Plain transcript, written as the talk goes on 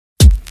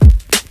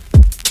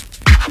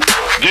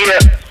Yeah.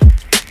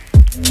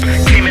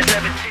 Came in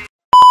 17.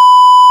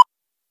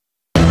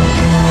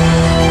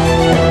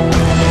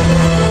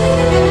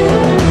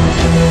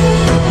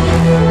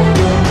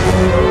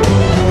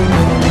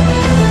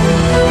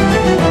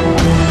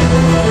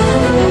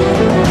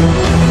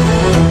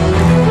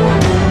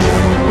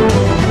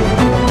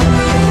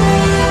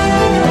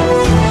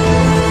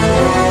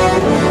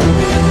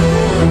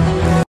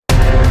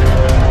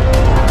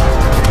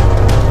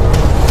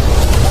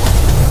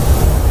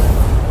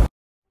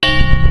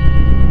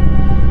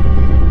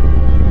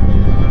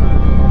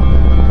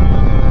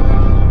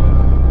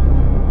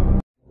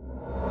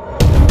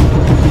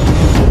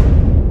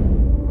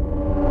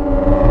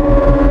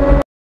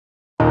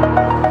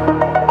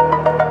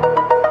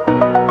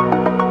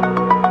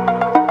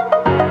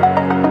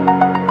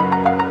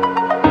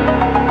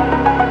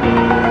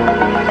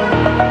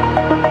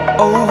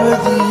 Over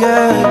the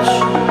edge,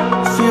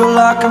 feel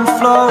like I'm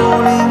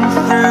floating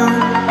through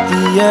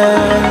the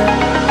air.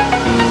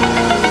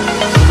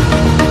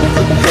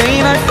 The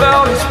pain I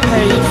felt is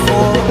paid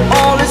for,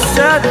 all is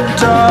said and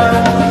done.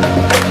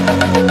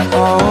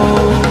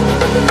 Oh,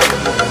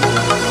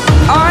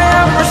 I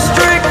am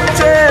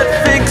restricted,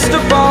 fixed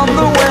upon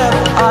the web.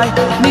 I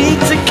need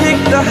to kick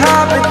the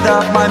habit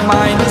that my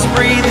mind is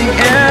breathing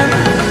in.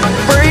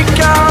 Break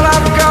out,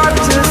 I've got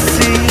to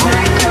see.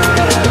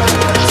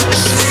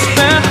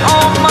 Spent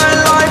all my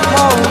life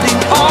holding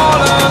all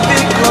of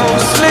it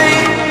closely.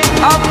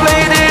 I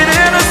played it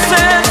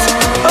innocent,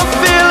 a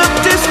feel of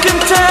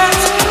discontent.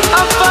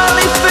 I'm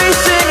finally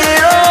facing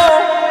it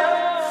all,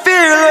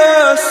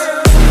 fearless.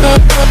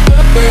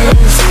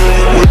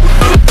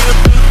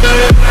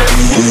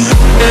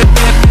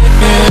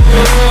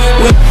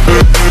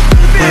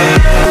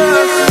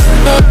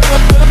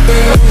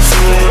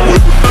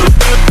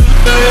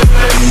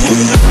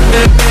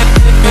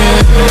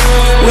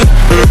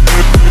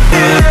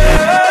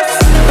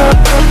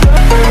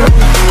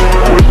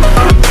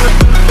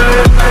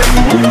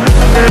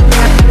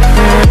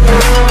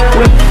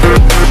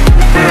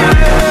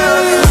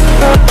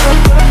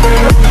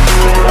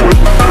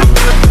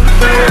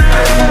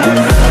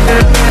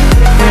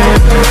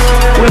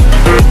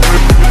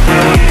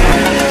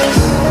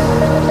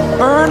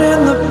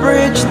 Burning the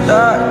bridge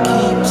that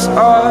keeps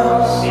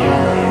us.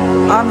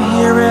 I'm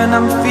here and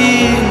I'm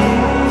feeling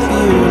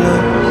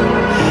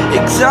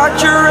fearless.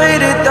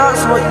 Exaggerated,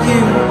 that's what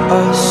you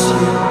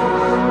assume.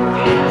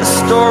 The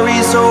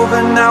story's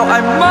over now,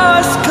 I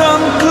must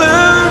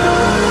conclude.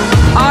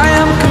 I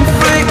am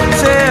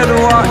conflicted,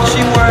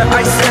 watching where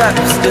I step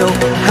still,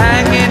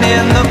 hanging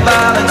in the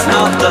balance.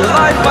 Not the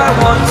life I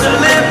want to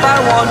live, I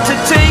want to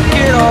take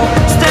it all.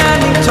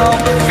 Standing tall,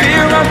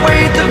 fear I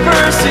weighed the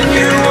person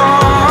you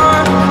are.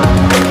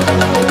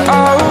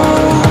 Oh,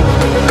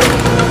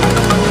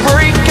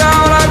 break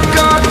out, I've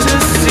got to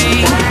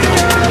see.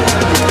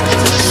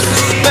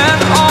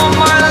 Spent all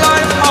my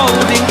life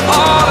holding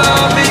all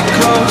of it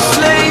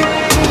closely.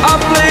 I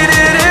played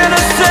it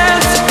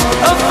innocent,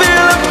 a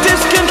feel of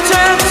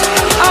discontent.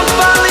 I'm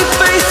finally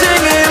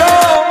facing it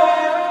all,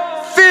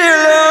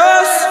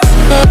 fearless.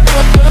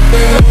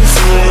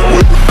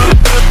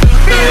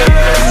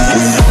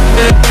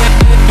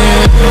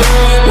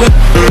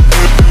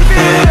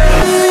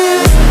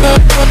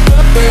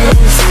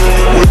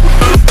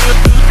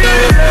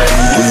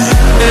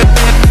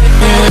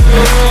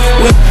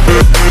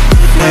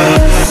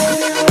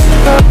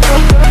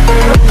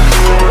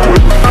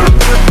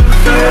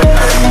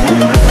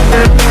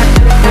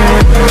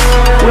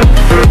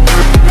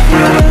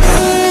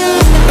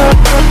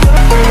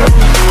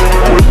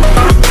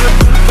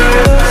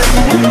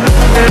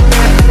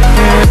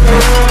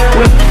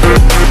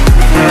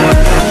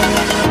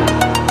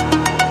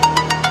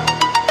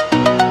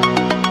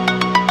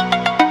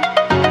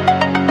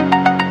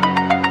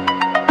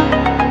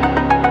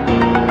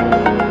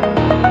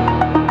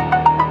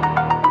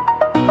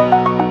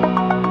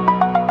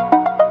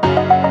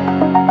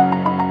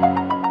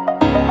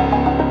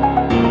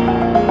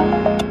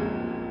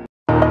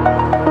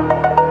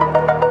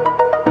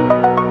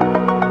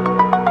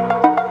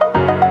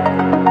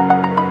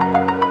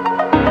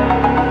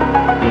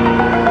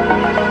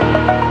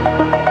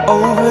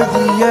 Over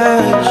the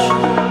edge,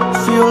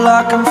 feel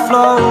like I'm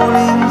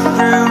floating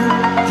through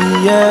the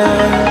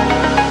air.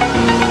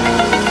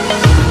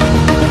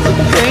 The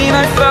pain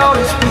I felt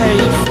is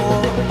paid for,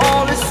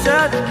 all is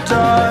said and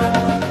done.